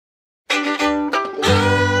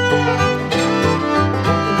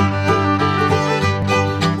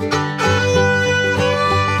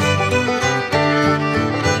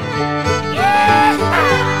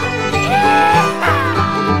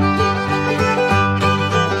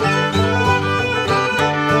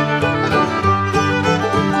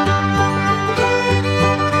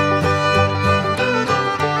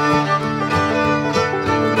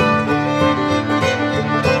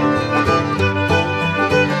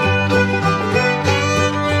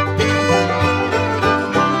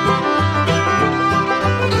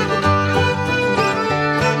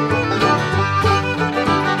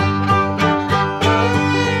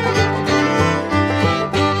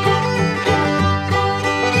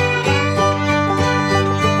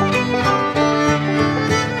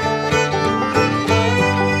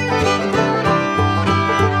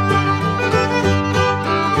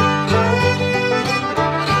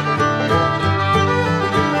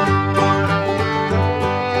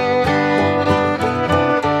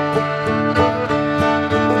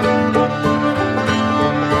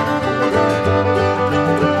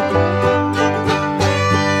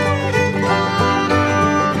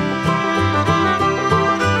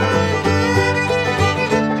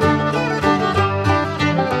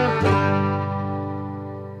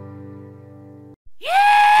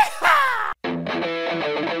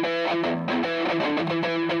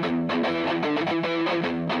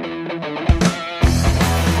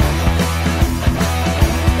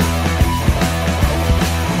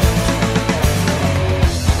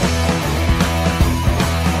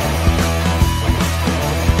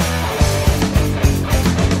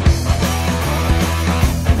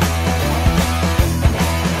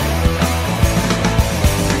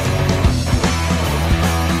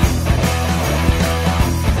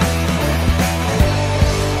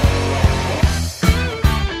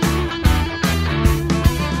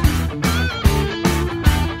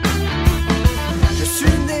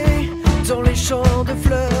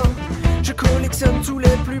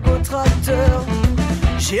plus beau tracteur.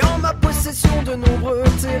 J'ai en ma possession de nombreux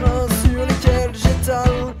terrains sur lesquels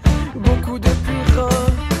j'étale beaucoup de purin.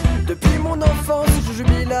 Depuis mon enfance, je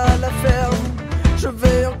jubile à la ferme. Je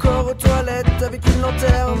vais encore aux toilettes avec une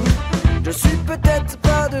lanterne. Je suis peut-être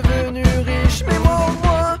pas devenu riche, mais moi au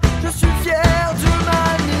moins, je suis fier de ma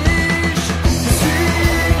niche. Je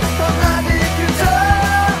suis un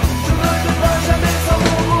agriculteur, je me débat jamais sans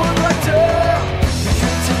mon gros tracteur. Je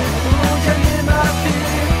cultive pour gagner ma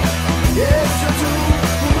vie, et surtout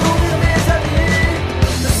pour nourrir mes amis.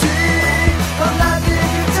 Je suis un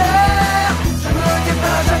agriculteur, je me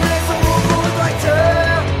débat jamais sans mon gros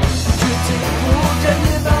tracteur. Je cultive pour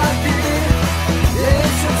gagner ma vie, et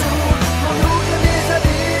surtout pour nourrir mes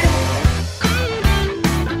amis.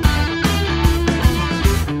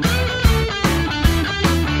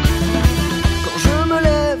 Quand je me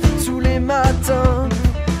lève tous les matins,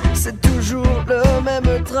 c'est toujours le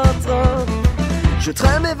même train-train. Je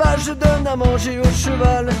traîne mes vaches, je donne à manger au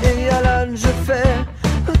cheval, et à l'âne je fais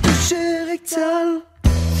un toucher rectal.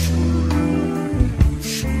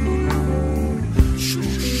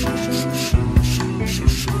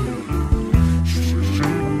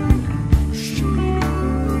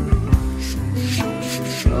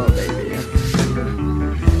 Oh baby.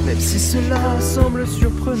 Même si cela semble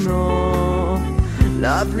surprenant,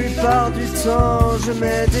 la plupart du temps je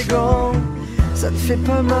mets des gants. Ça ne fait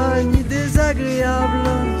pas mal ni désagréable,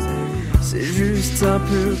 c'est juste un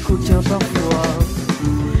peu coquin parfois.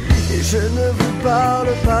 Et je ne vous parle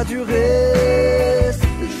pas du reste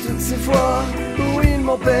de toutes ces fois où ils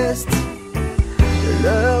m'empestent, de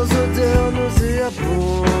leurs odeurs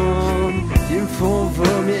nauséabondes qui me font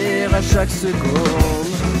vomir à chaque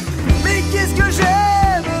seconde. Mais qu'est-ce que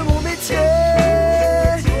j'aime mon métier,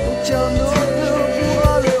 aucun autre ne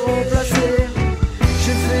pourra le remplacer.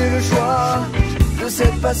 J'ai fait le choix de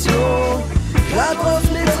cette passion, je la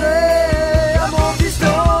transmettrai à mon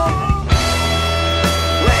fiston.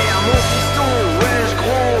 Ouais, à mon fiston, wesh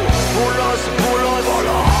gros, bolos,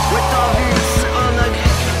 ouais t'as vu, je suis un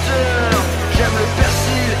agriculteur. J'aime le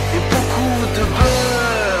persil et beaucoup de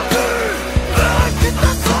beurre.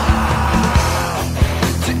 Putain ça,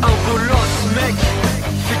 c'est un bolos mec,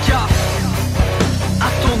 fais gaffe à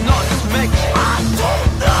ton os mec, à ton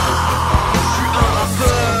os. Je suis un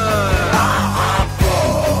rappeur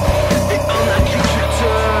et un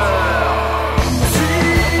agriculteur. Je suis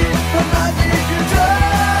un agriculteur,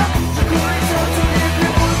 je courais sur tous les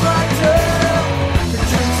plus beaux tracteurs. Je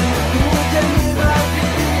cultive pour gagner ma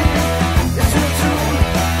vie, et surtout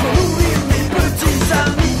pour nourrir mes petits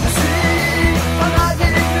amis. Je suis un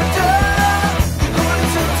agriculteur, je courais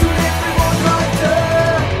sur tous les plus beaux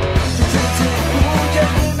tracteurs. Je cultive pour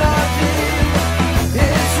gagner ma vie,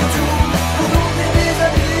 et surtout pour nourrir mes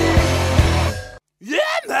amis.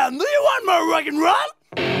 Yeah man, do you want more rock and roll?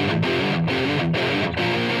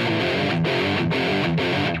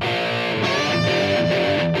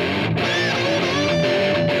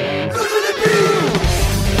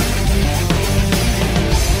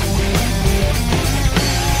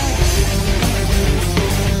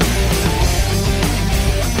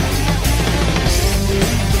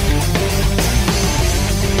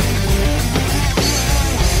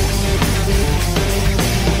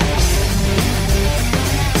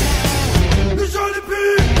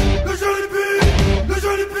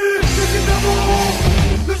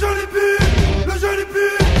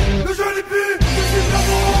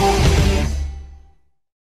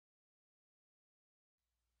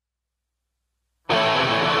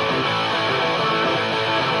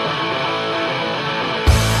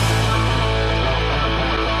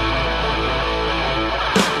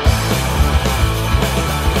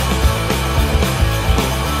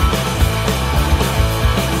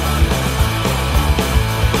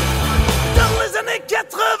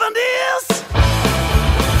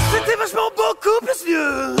 C'était vachement beaucoup plus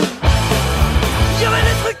vieux. Il y avait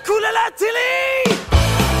des trucs cool à la télé,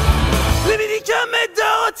 les médicaments et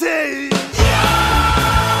Dorothée.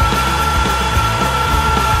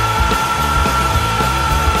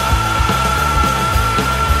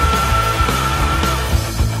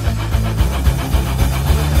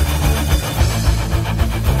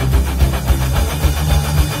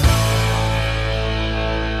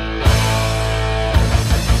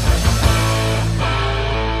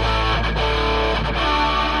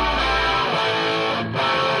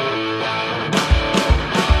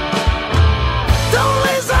 Dans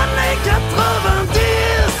les années 80,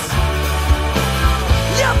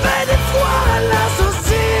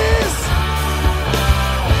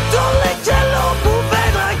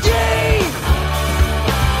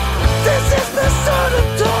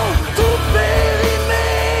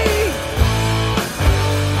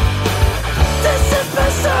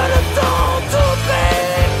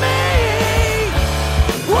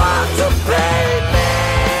 hard to pay.